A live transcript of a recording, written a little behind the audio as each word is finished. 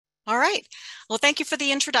All right. Well, thank you for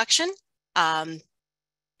the introduction. Um,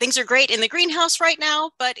 Things are great in the greenhouse right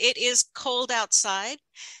now, but it is cold outside.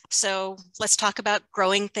 So let's talk about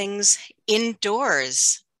growing things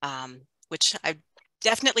indoors, which I've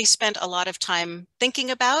definitely spent a lot of time thinking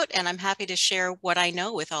about, and I'm happy to share what I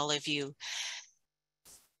know with all of you.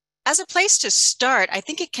 As a place to start, I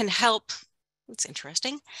think it can help. It's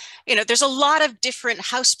interesting. There's a lot of different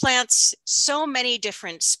houseplants, so many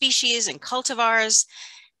different species and cultivars.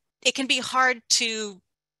 It can be hard to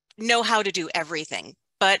know how to do everything,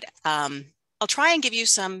 but I'll try and give you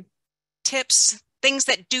some tips, things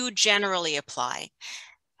that do generally apply.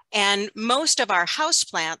 And most of our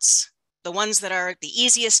houseplants, the ones that are the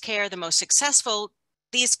easiest care, the most successful,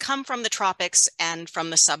 these come from the tropics and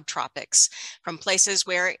from the subtropics, from places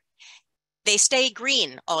where they stay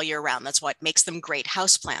green all year round. That's what makes them great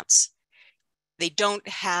houseplants. They don't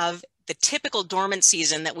have the typical dormant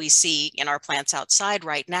season that we see in our plants outside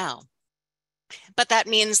right now. But that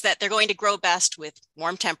means that they're going to grow best with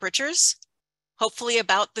warm temperatures, hopefully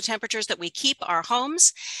about the temperatures that we keep our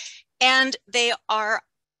homes, and they are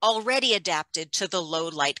already adapted to the low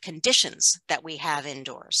light conditions that we have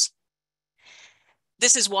indoors.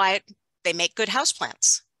 This is why they make good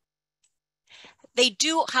houseplants. They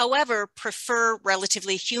do, however, prefer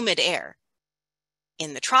relatively humid air.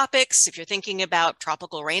 In the tropics, if you're thinking about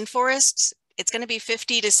tropical rainforests, it's going to be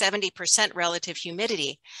 50 to 70% relative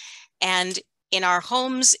humidity. And in our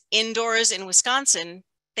homes indoors in Wisconsin,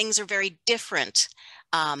 things are very different,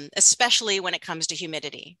 especially when it comes to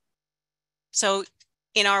humidity. So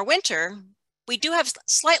in our winter, we do have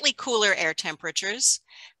slightly cooler air temperatures.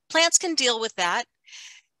 Plants can deal with that.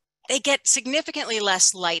 They get significantly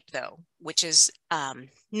less light though, which is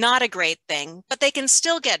not a great thing, but they can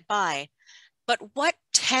still get by. But what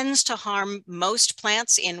tends to harm most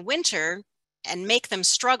plants in winter and make them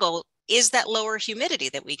struggle is that lower humidity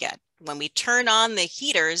that we get. When we turn on the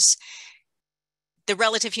heaters, the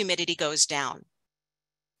relative humidity goes down.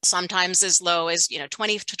 Sometimes as low as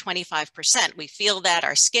 20 to 25%. We feel that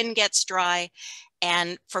our skin gets dry.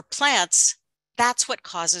 And for plants, that's what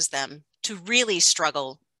causes them to really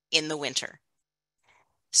struggle in the winter.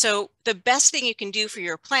 So the best thing you can do for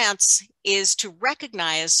your plants is to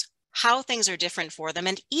recognize how things are different for them.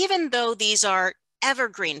 And even though these are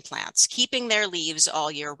evergreen plants, keeping their leaves all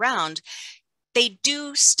year round, they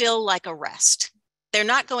do still like a rest. They're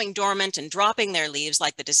not going dormant and dropping their leaves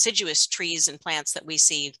like the deciduous trees and plants that we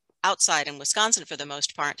see outside in Wisconsin for the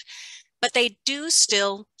most part, but they do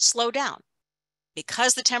still slow down.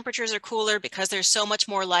 Because the temperatures are cooler, because there's so much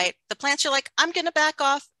more light, the plants are like, I'm going to back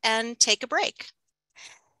off and take a break.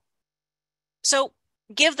 So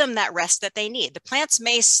give them that rest that they need. The plants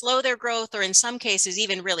may slow their growth or in some cases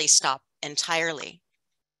even really stop entirely.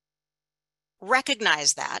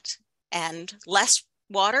 Recognize that, and less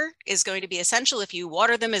water is going to be essential. If you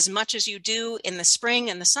water them as much as you do in the spring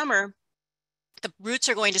and the summer, the roots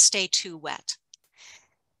are going to stay too wet.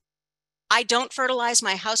 I don't fertilize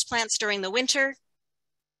my houseplants during the winter.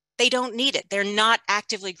 They don't need it. They're not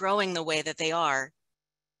actively growing the way that they are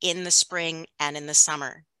in the spring and in the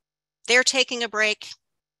summer. They're taking a break.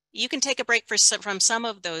 You can take a break from some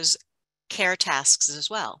of those care tasks as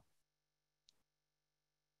well.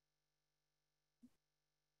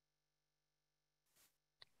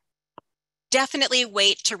 Definitely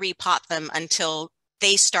wait to repot them until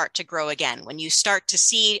they start to grow again. When you start to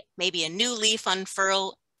see maybe a new leaf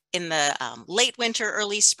unfurl in the late winter,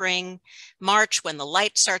 early spring, March, when the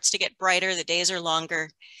light starts to get brighter, the days are longer,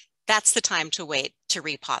 that's the time to wait to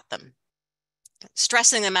repot them.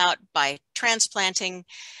 Stressing them out by transplanting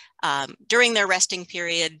during their resting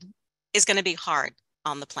period is going to be hard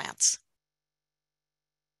on the plants.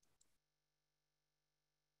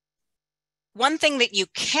 One thing that you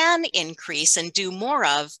can increase and do more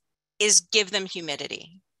of is give them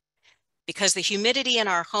humidity, because the humidity in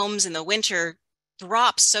our homes in the winter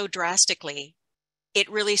drops so drastically,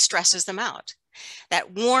 it really stresses them out.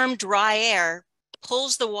 That warm, dry air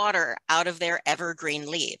pulls the water out of their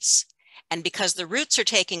evergreen leaves. And because the roots are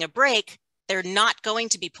taking a break, they're not going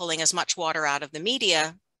to be pulling as much water out of the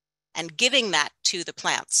media and giving that to the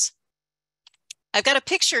plants. I've got a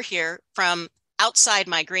picture here from outside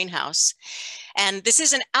my greenhouse, and this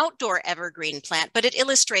is an outdoor evergreen plant, but it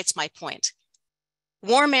illustrates my point.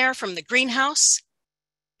 Warm air from the greenhouse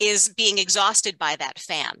is being exhausted by that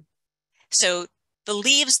fan. So the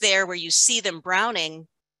leaves there where you see them browning,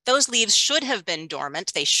 those leaves should have been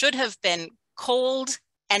dormant. They should have been cold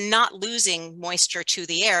and not losing moisture to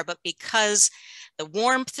the air, but because the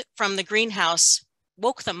warmth from the greenhouse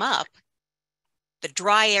woke them up, the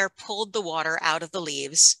dry air pulled the water out of the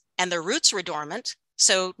leaves and the roots were dormant,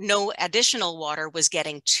 So no additional water was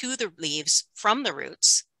getting to the leaves from the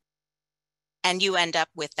roots, and you end up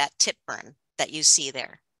with that tip burn that you see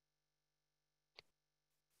there.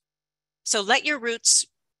 So let your roots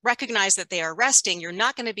recognize that they are resting. You're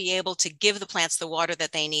not going to be able to give the plants the water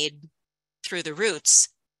that they need through the roots.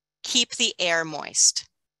 Keep the air moist.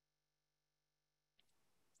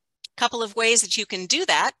 A couple of ways that you can do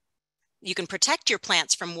that. You can protect your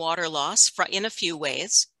plants from water loss in a few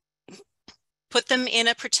ways. Put them in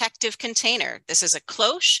a protective container. This is a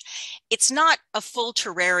cloche. It's not a full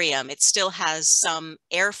terrarium. It still has some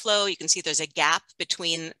airflow. You can see there's a gap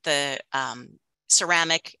between the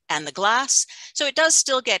ceramic and the glass. So it does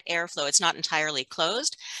still get airflow. It's not entirely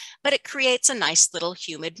closed, but it creates a nice little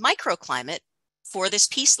humid microclimate for this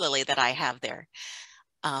peace lily that I have there.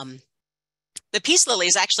 The peace lily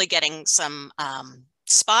is actually getting some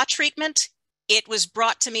spa treatment. It was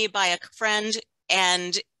brought to me by a friend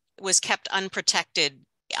and was kept unprotected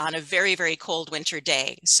on a very, very cold winter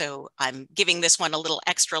day. So I'm giving this one a little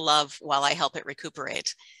extra love while I help it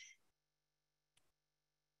recuperate.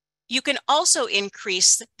 You can also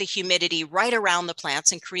increase the humidity right around the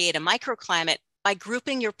plants and create a microclimate by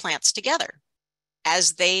grouping your plants together.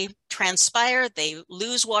 As they transpire, they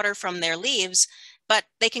lose water from their leaves, but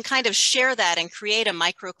they can kind of share that and create a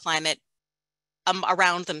microclimate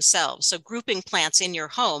around themselves. So grouping plants in your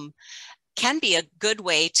home can be a good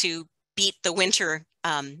way to beat the winter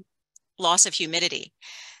loss of humidity.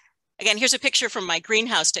 Again, here's a picture from my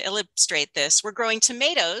greenhouse to illustrate this. We're growing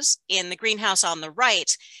tomatoes in the greenhouse on the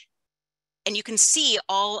right, and you can see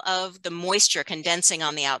all of the moisture condensing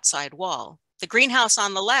on the outside wall. The greenhouse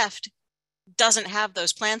on the left doesn't have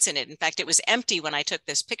those plants in it. In fact, it was empty when I took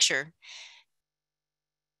this picture.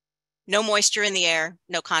 No moisture in the air,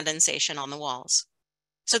 no condensation on the walls.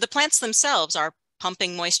 So the plants themselves are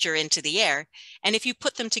pumping moisture into the air. And if you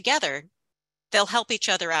put them together, they'll help each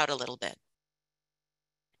other out a little bit.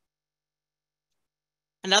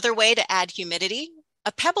 Another way to add humidity,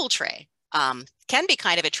 a pebble tray can be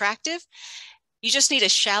kind of attractive. You just need a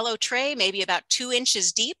shallow tray, maybe about 2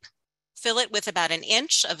 inches deep. Fill it with about 1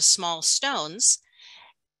 inch of small stones.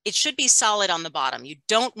 It should be solid on the bottom. You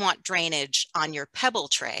don't want drainage on your pebble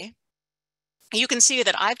tray. You can see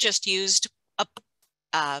that I've just used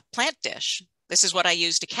a plant dish. This is what I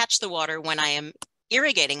use to catch the water when I am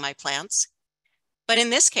irrigating my plants. But in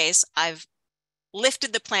this case, I've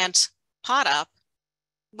lifted the plant pot up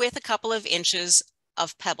with a couple of inches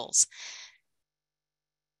of pebbles.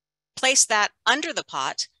 Place that under the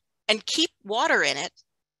pot and keep water in it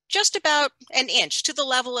just about 1 inch to the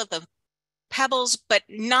level of the pebbles, but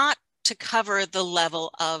not to cover the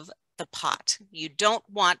level of the pot. You don't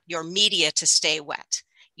want your media to stay wet.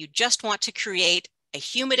 You just want to create a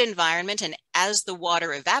humid environment, and as the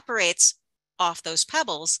water evaporates off those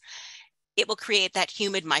pebbles, it will create that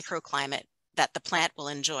humid microclimate that the plant will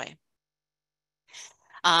enjoy.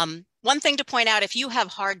 One thing to point out, if you have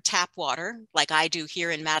hard tap water, like I do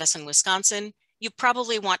here in Madison, Wisconsin, you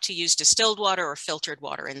probably want to use distilled water or filtered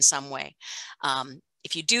water in some way.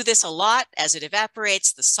 If you do this a lot, as it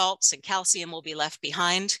evaporates, the salts and calcium will be left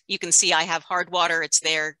behind. You can see I have hard water, it's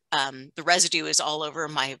there. The residue is all over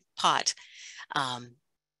my pot.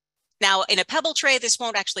 Now, in a pebble tray, this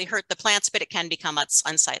won't actually hurt the plants, but it can become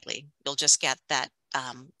unsightly. You'll just get that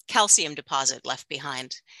calcium deposit left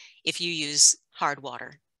behind if you use hard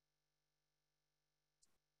water.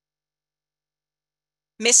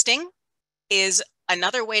 Misting is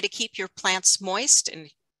another way to keep your plants moist and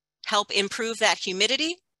help improve that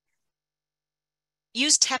humidity.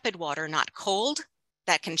 Use tepid water, not cold.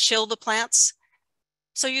 That can chill the plants.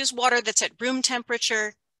 So use water that's at room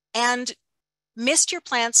temperature and mist your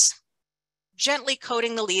plants, gently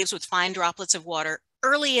coating the leaves with fine droplets of water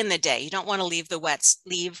early in the day. You don't want to leave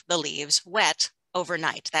the leaves wet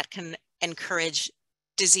overnight. That can encourage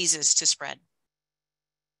diseases to spread.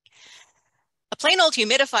 A plain old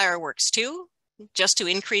humidifier works too, just to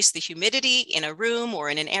increase the humidity in a room or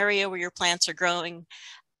in an area where your plants are growing.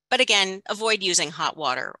 But again, avoid using hot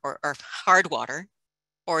water or hard water,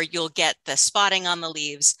 or you'll get the spotting on the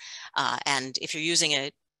leaves. And if you're using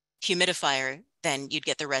a humidifier, then you'd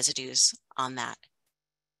get the residues on that.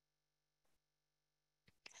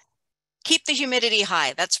 Keep the humidity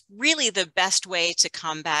high. That's really the best way to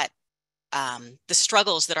combat the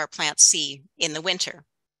struggles that our plants see in the winter.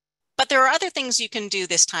 But there are other things you can do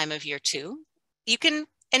this time of year too. You can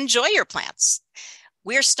enjoy your plants.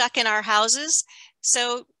 We're stuck in our houses,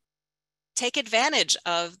 so take advantage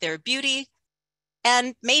of their beauty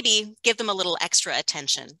and maybe give them a little extra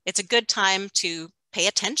attention. It's a good time to pay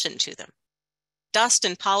attention to them. Dust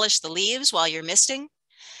and polish the leaves while you're misting.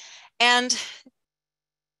 And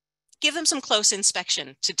give them some close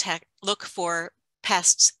inspection to look for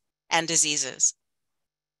pests and diseases.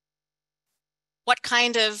 What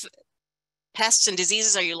kind of pests and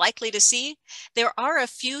diseases are you likely to see? There are a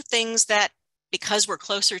few things that, because we're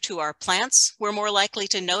closer to our plants, we're more likely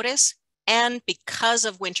to notice. And because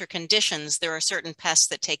of winter conditions, there are certain pests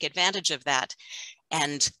that take advantage of that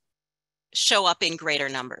and show up in greater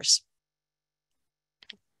numbers.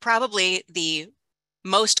 Probably the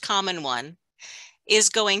most common one is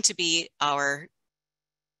going to be our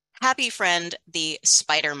happy friend, the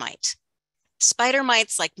spider mite. Spider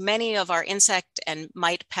mites, like many of our insect and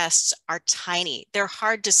mite pests, are tiny. They're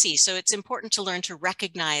hard to see, so it's important to learn to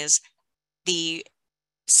recognize the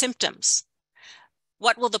symptoms.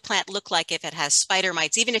 What will the plant look like if it has spider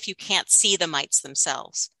mites, even if you can't see the mites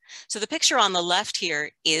themselves? So the picture on the left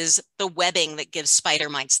here is the webbing that gives spider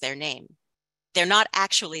mites their name. They're not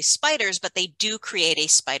actually spiders, but they do create a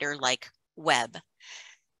spider-like web.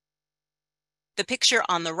 The picture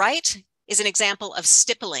on the right is an example of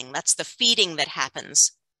stippling. That's the feeding that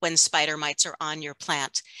happens when spider mites are on your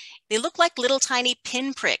plant. They look like little tiny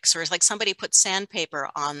pinpricks, or like somebody put sandpaper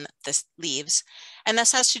on the leaves. And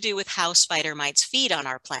this has to do with how spider mites feed on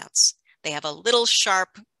our plants. They have a little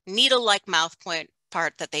sharp needle-like mouth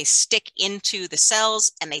part that they stick into the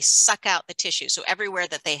cells and they suck out the tissue. So everywhere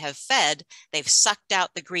that they have fed, they've sucked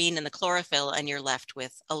out the green and the chlorophyll, and you're left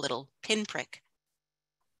with a little pinprick.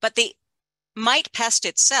 But the mite pest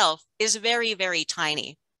itself is very, very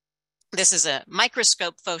tiny. This is a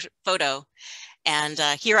microscope photo, and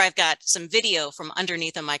here I've got some video from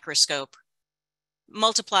underneath a microscope,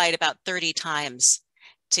 multiplied about 30 times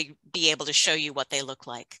to be able to show you what they look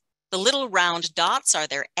like. The little round dots are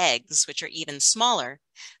their eggs, which are even smaller,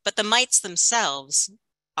 but the mites themselves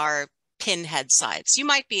are pinhead size. You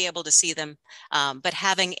might be able to see them, but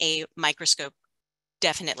having a microscope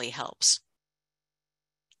definitely helps.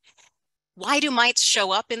 Why do mites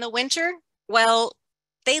show up in the winter? Well,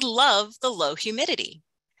 they love the low humidity.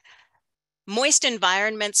 Moist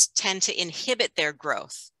environments tend to inhibit their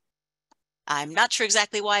growth. I'm not sure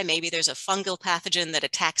exactly why. Maybe there's a fungal pathogen that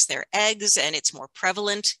attacks their eggs and it's more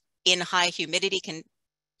prevalent in high humidity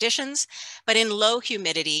conditions, but in low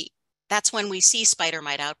humidity, that's when we see spider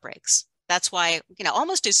mite outbreaks. That's why,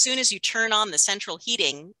 almost as soon as you turn on the central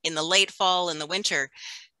heating in the late fall and the winter,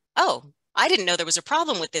 oh, I didn't know there was a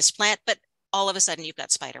problem with this plant, but all of a sudden you've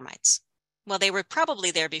got spider mites. Well, they were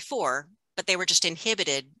probably there before, but they were just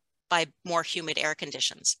inhibited by more humid air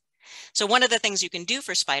conditions. So one of the things you can do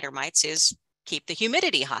for spider mites is keep the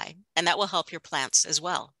humidity high, and that will help your plants as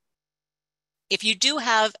well. If you do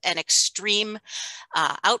have an extreme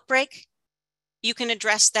outbreak, you can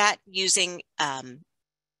address that using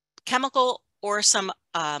chemical or some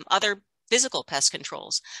other physical pest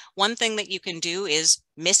controls. One thing that you can do is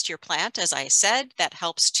mist your plant, as I said. That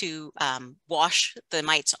helps to wash the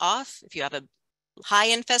mites off if you have a high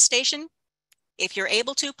infestation. If you're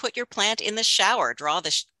able to, put your plant in the shower, draw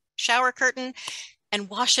the shower curtain and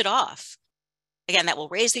wash it off. Again, that will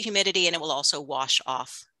raise the humidity and it will also wash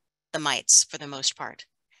off the mites for the most part.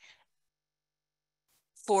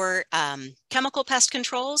 For chemical pest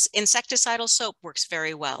controls, insecticidal soap works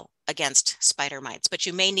very well against spider mites, but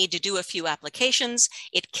you may need to do a few applications.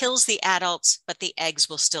 It kills the adults, but the eggs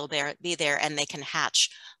will still be there and they can hatch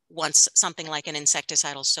once something like an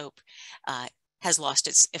insecticidal soap has lost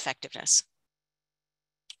its effectiveness.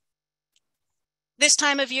 This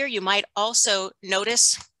time of year, you might also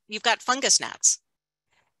notice you've got fungus gnats.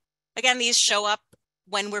 Again, these show up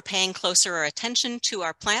when we're paying closer attention to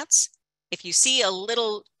our plants. If you see a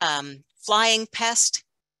little flying pest,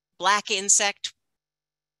 black insect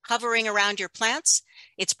hovering around your plants,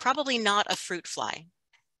 it's probably not a fruit fly.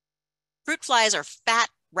 Fruit flies are fat,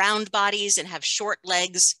 round bodies and have short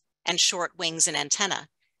legs and short wings and antennae.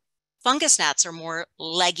 Fungus gnats are more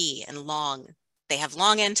leggy and long. They have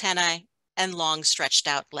long antennae and long stretched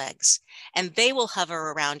out legs, and they will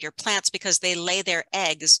hover around your plants because they lay their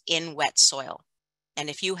eggs in wet soil. And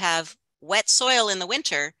if you have wet soil in the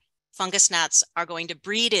winter, fungus gnats are going to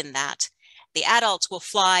breed in that. The adults will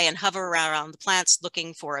fly and hover around the plants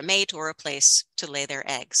looking for a mate or a place to lay their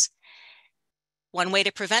eggs. One way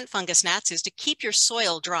to prevent fungus gnats is to keep your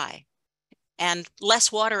soil dry, and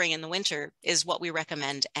less watering in the winter is what we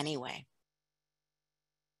recommend anyway.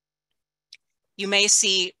 You may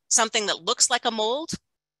see something that looks like a mold,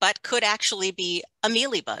 but could actually be a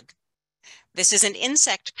mealybug. This is an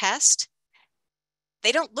insect pest.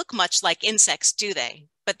 They don't look much like insects, do they?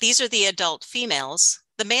 But these are the adult females.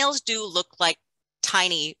 The males do look like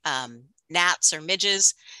tiny gnats or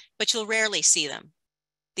midges, but you'll rarely see them.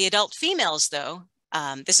 The adult females, though,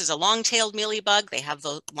 this is a long-tailed mealybug. They have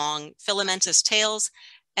the long filamentous tails.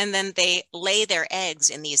 and then they lay their eggs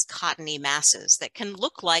in these cottony masses that can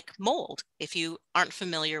look like mold if you aren't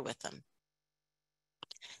familiar with them.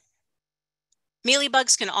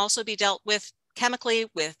 Mealybugs can also be dealt with chemically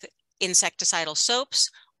with insecticidal soaps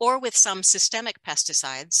or with some systemic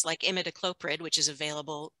pesticides like imidacloprid, which is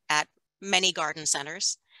available at many garden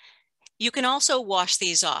centers. You can also wash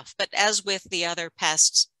these off, but as with the other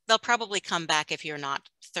pests, they'll probably come back if you're not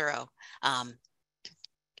thorough.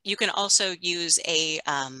 You can also use a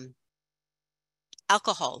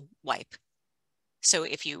alcohol wipe. So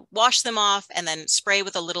if you wash them off and then spray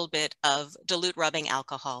with a little bit of dilute rubbing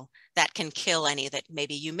alcohol, that can kill any that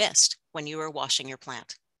maybe you missed when you were washing your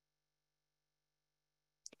plant.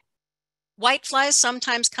 Whiteflies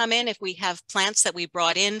sometimes come in if we have plants that we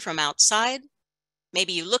brought in from outside.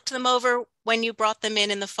 Maybe you looked them over when you brought them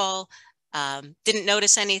in the fall, didn't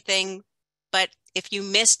notice anything, but if you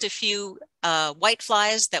missed a few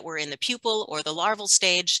whiteflies that were in the pupal or the larval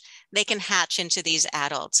stage, they can hatch into these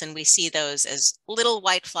adults, and we see those as little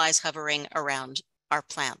whiteflies hovering around our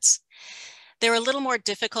plants. They're a little more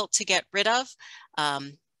difficult to get rid of,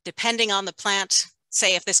 depending on the plant.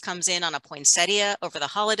 Say if this comes in on a poinsettia over the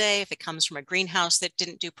holiday, if it comes from a greenhouse that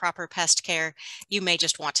didn't do proper pest care, you may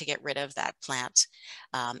just want to get rid of that plant.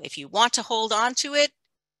 If you want to hold on to it,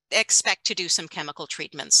 expect to do some chemical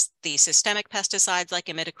treatments. The systemic pesticides like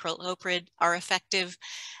imidacloprid are effective.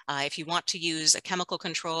 If you want to use a chemical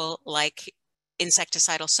control like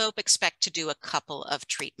insecticidal soap, expect to do a couple of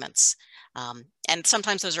treatments. And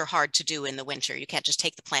sometimes those are hard to do in the winter. You can't just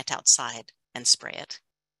take the plant outside and spray it.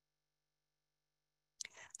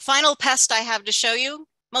 Final pest I have to show you,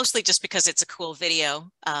 mostly just because it's a cool video.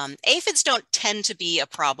 Aphids don't tend to be a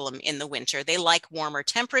problem in the winter. They like warmer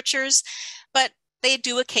temperatures, but they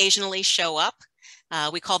do occasionally show up.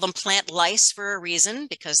 We call them plant lice for a reason,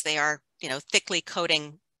 because they are, thickly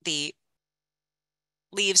coating the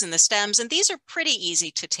leaves and the stems, and these are pretty easy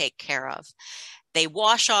to take care of. They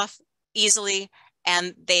wash off easily,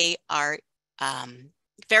 and they are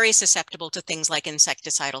very susceptible to things like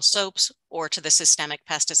insecticidal soaps or to the systemic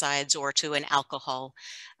pesticides or to an alcohol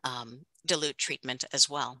dilute treatment as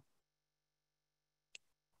well.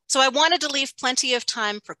 So I wanted to leave plenty of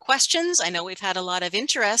time for questions. I know we've had a lot of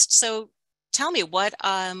interest, so tell me, what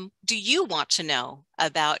do you want to know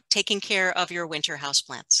about taking care of your winter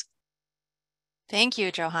houseplants? Thank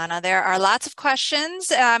you, Johanna. There are lots of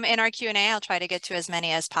questions in our Q&A. I'll try to get to as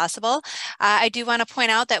many as possible. I do want to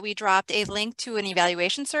point out that we dropped a link to an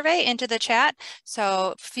evaluation survey into the chat.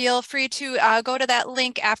 So feel free to go to that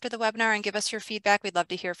link after the webinar and give us your feedback. We'd love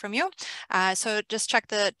to hear from you. So just check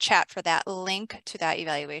the chat for that link to that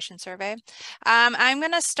evaluation survey. I'm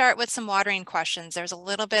going to start with some watering questions. There's a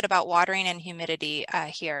little bit about watering and humidity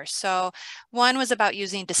here. So one was about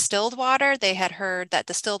using distilled water. They had heard that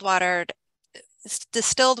distilled water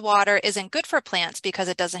isn't good for plants because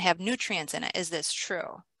it doesn't have nutrients in it. Is this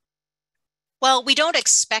true? Well, we don't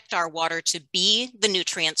expect our water to be the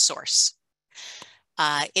nutrient source.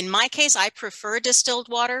 In my case, I prefer distilled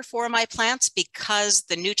water for my plants because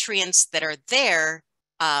the nutrients that are there,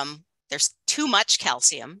 there's too much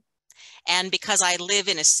calcium. And because I live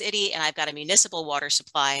in a city and I've got a municipal water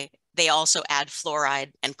supply, they also add fluoride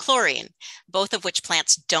and chlorine, both of which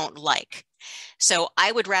plants don't like. So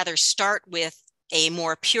I would rather start with a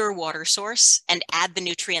more pure water source and add the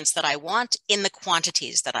nutrients that I want in the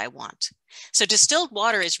quantities that I want. So distilled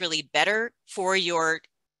water is really better for your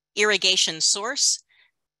irrigation source.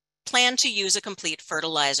 Plan to use a complete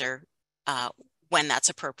fertilizer when that's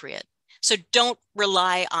appropriate. So don't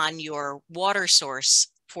rely on your water source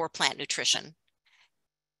for plant nutrition.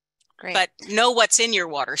 Great. But know what's in your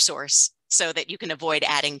water source so that you can avoid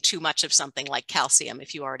adding too much of something like calcium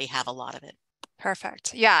if you already have a lot of it.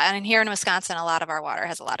 Perfect. Yeah, and here in Wisconsin, a lot of our water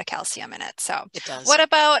has a lot of calcium in it. So it does. What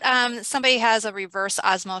about somebody has a reverse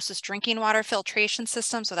osmosis drinking water filtration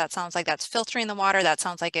system? So that sounds like that's filtering the water. That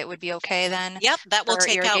sounds like it would be okay then. Yep, that will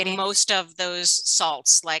take irrigating out most of those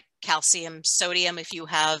salts like calcium, sodium if you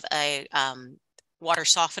have a water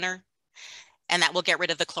softener, and that will get rid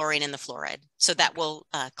of the chlorine and the fluoride. So that will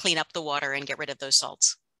clean up the water and get rid of those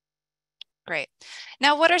salts. Great.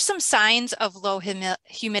 Now, what are some signs of low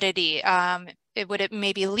humidity? Would it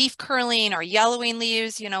maybe leaf curling or yellowing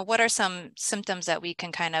leaves? What are some symptoms that we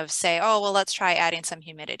can kind of say, oh, well, let's try adding some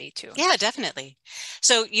humidity to? Yeah, definitely.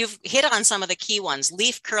 So you've hit on some of the key ones.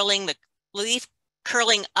 Leaf curling, the leaf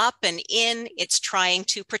curling up and in, it's trying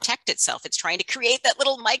to protect itself. It's trying to create that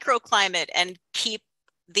little microclimate and keep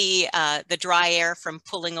the dry air from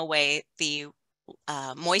pulling away the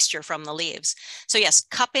moisture from the leaves. So yes,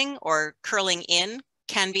 cupping or curling in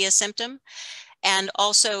can be a symptom. And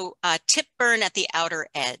also tip burn at the outer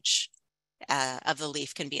edge. of the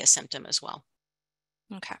leaf can be a symptom as well.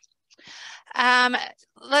 Okay.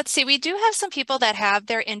 Let's see, we do have some people that have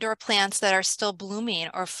their indoor plants that are still blooming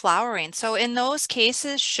or flowering. So in those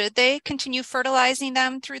cases, should they continue fertilizing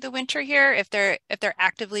them through the winter here if they're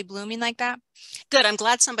actively blooming like that? Good. I'm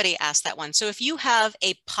glad somebody asked that one. So if you have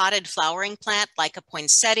a potted flowering plant like a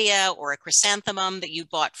poinsettia or a chrysanthemum that you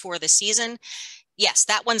bought for the season, yes,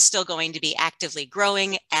 that one's still going to be actively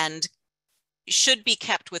growing and should be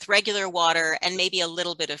kept with regular water and maybe a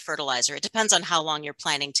little bit of fertilizer. It depends on how long you're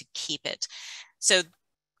planning to keep it. So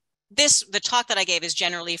the talk that I gave is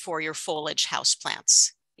generally for your foliage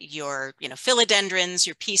houseplants, your philodendrons,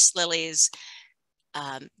 your peace lilies,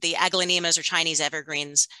 the aglaonemas or Chinese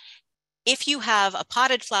evergreens. If you have a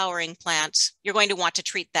potted flowering plant, you're going to want to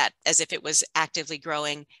treat that as if it was actively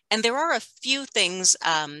growing. And there are a few things,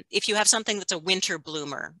 if you have something that's a winter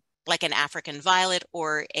bloomer, like an African violet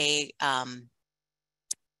or an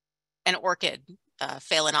orchid,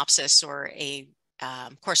 Phalaenopsis, or a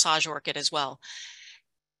corsage orchid as well.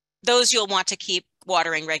 Those you'll want to keep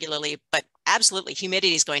watering regularly, but absolutely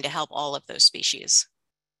humidity is going to help all of those species,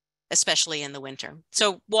 especially in the winter.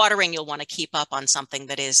 So watering, you'll want to keep up on something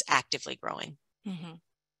that is actively growing. Mm-hmm.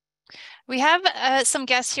 We have some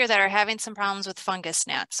guests here that are having some problems with fungus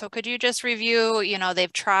gnats. So could you just review,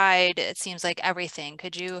 they've tried, it seems like everything.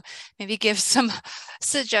 Could you maybe give some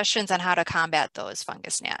suggestions on how to combat those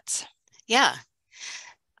fungus gnats? Yeah.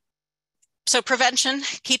 So prevention,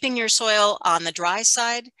 keeping your soil on the dry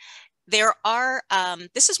side. There are,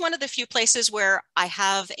 this is one of the few places where I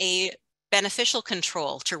have a beneficial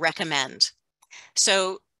control to recommend.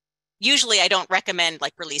 So usually I don't recommend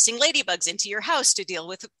like releasing ladybugs into your house to deal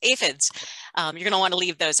with aphids. You're going to want to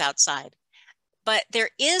leave those outside. But there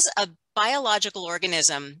is a biological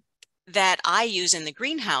organism that I use in the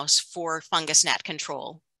greenhouse for fungus gnat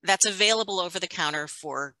control that's available over the counter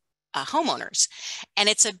for homeowners. And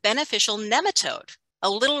it's a beneficial nematode, a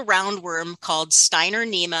little roundworm called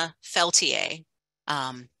Steinernema feltiae.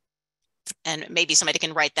 And maybe somebody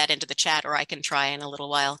can write that into the chat, or I can try in a little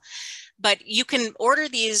while. But you can order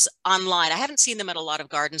these online. I haven't seen them at a lot of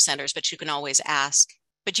garden centers, but you can always ask.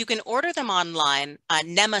 But you can order them online.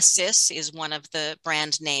 Nemesis is one of the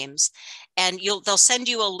brand names. And they'll send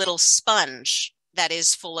you a little sponge that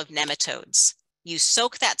is full of nematodes. You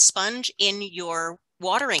soak that sponge in your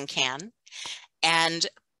watering can and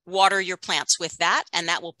water your plants with that, and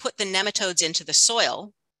that will put the nematodes into the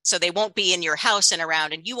soil. So they won't be in your house and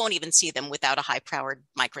around, and you won't even see them without a high-powered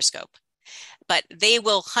microscope. But they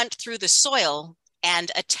will hunt through the soil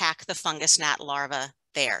and attack the fungus gnat larvae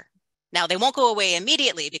there. Now, they won't go away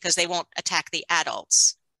immediately because they won't attack the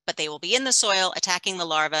adults, but they will be in the soil attacking the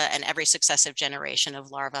larvae, and every successive generation of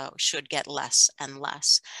larvae should get less and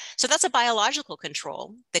less. So that's a biological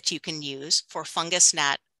control that you can use for fungus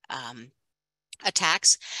gnat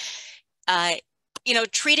attacks.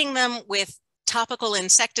 Treating them with topical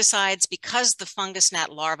insecticides because the fungus gnat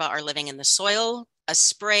larvae are living in the soil. A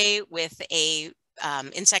spray with a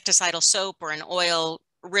insecticidal soap or an oil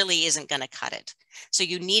really isn't going to cut it. So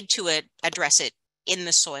you need to address it in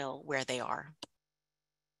the soil where they are.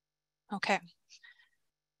 Okay.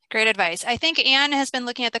 Great advice. I think Anne has been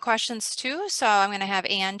looking at the questions too, so I'm going to have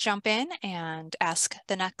Anne jump in and ask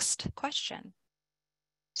the next question.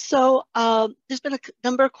 So there's been a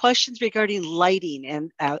number of questions regarding lighting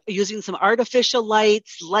and using some artificial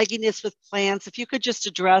lights, lightiness with plants. If you could just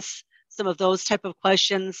address some of those type of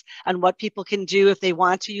questions on what people can do if they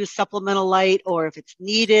want to use supplemental light or if it's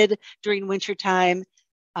needed during winter time,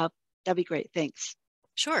 that'd be great. Thanks.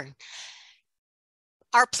 Sure.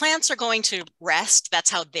 Our plants are going to rest. That's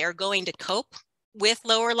how they're going to cope with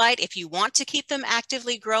lower light. If you want to keep them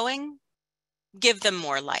actively growing, give them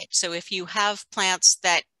more light. So if you have plants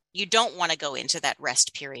that you don't want to go into that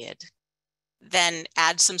rest period, then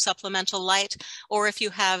add some supplemental light. Or if you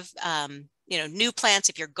have new plants,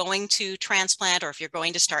 if you're going to transplant or if you're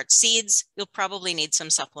going to start seeds, you'll probably need some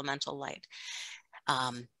supplemental light.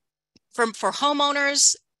 For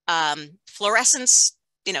homeowners, fluorescence,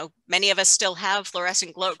 many of us still have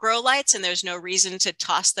fluorescent grow lights, and there's no reason to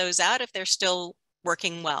toss those out if they're still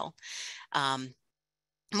working well.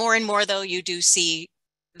 More and more, though, you do see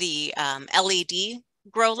the LED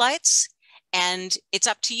grow lights, and it's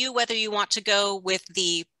up to you whether you want to go with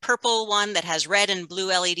the purple one that has red and blue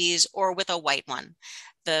LEDs or with a white one.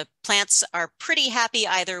 The plants are pretty happy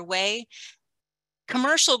either way.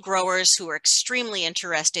 Commercial growers who are extremely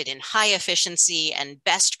interested in high efficiency and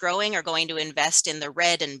best growing are going to invest in the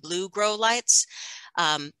red and blue grow lights.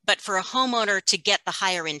 But for a homeowner to get the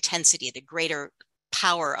higher intensity, the greater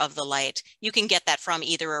power of the light. You can get that from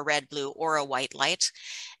either a red, blue, or a white light.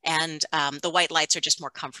 And the white lights are just more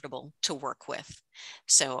comfortable to work with.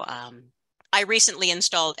 So I recently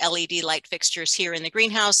installed LED light fixtures here in the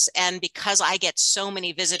greenhouse. And because I get so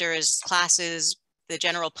many visitors, classes, the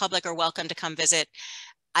general public are welcome to come visit,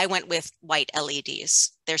 I went with white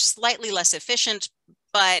LEDs. They're slightly less efficient,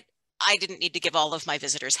 but I didn't need to give all of my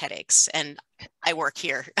visitors headaches, and I work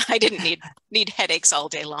here. I didn't need headaches all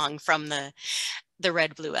day long from the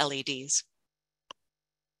red blue LEDs.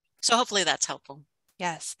 So hopefully that's helpful.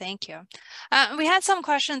 Yes, thank you. We had some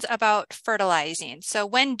questions about fertilizing. So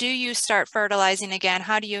when do you start fertilizing again?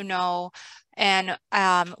 How do you know? And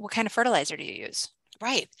what kind of fertilizer do you use?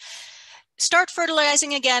 Right. Start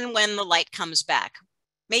fertilizing again when the light comes back.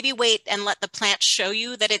 Maybe wait and let the plant show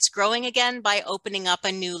you that it's growing again by opening up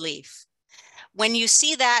a new leaf. When you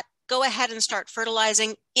see that, go ahead and start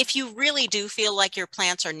fertilizing. If you really do feel like your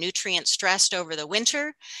plants are nutrient stressed over the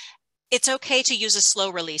winter, it's okay to use a slow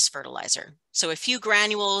release fertilizer. So a few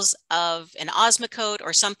granules of an Osmocote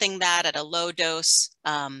or something that at a low dose,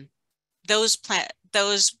 those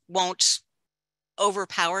won't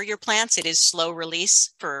overpower your plants. It is slow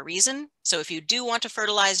release for a reason. So if you do want to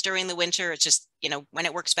fertilize during the winter, it's just, when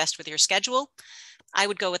it works best with your schedule, I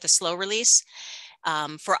would go with a slow release.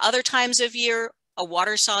 For other times of year, a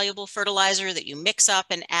water-soluble fertilizer that you mix up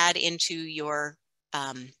and add into your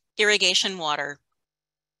irrigation water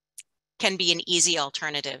can be an easy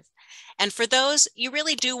alternative. And for those, you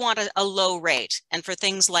really do want a low rate. And for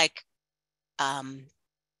things like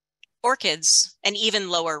orchids, an even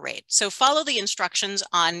lower rate. So follow the instructions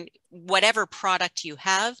on whatever product you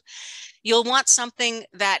have. You'll want something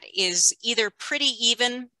that is either pretty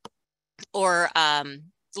even or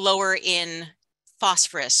lower in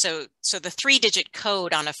phosphorus. So the 3-digit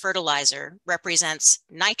code on a fertilizer represents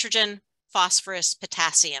nitrogen, phosphorus,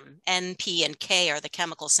 potassium. N, P, and K are the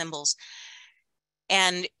chemical symbols.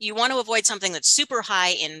 And you want to avoid something that's super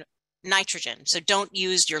high in nitrogen. So don't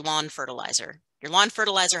use your lawn fertilizer. Your lawn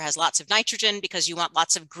fertilizer has lots of nitrogen because you want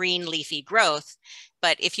lots of green leafy growth.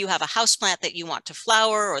 But if you have a houseplant that you want to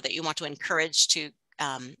flower or that you want to encourage to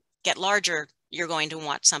get larger, you're going to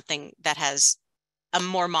want something that has a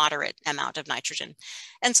more moderate amount of nitrogen.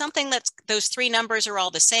 And something that's, those three numbers are all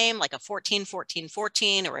the same, like a 14, 14,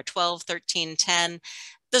 14, or a 12, 13, 10.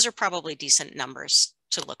 Those are probably decent numbers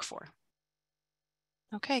to look for.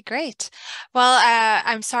 Okay, great. Well,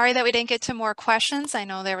 I'm sorry that we didn't get to more questions. I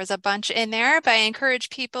know there was a bunch in there, but I encourage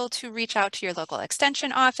people to reach out to your local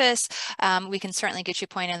extension office. We can certainly get you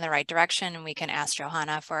pointed in the right direction, and we can ask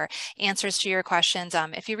Johanna for answers to your questions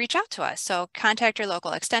if you reach out to us. So contact your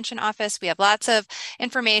local extension office. We have lots of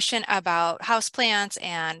information about houseplants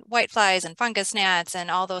and whiteflies and fungus gnats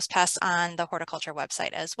and all those pests on the horticulture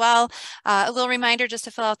website as well. A little reminder just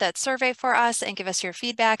to fill out that survey for us and give us your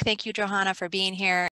feedback. Thank you, Johanna, for being here.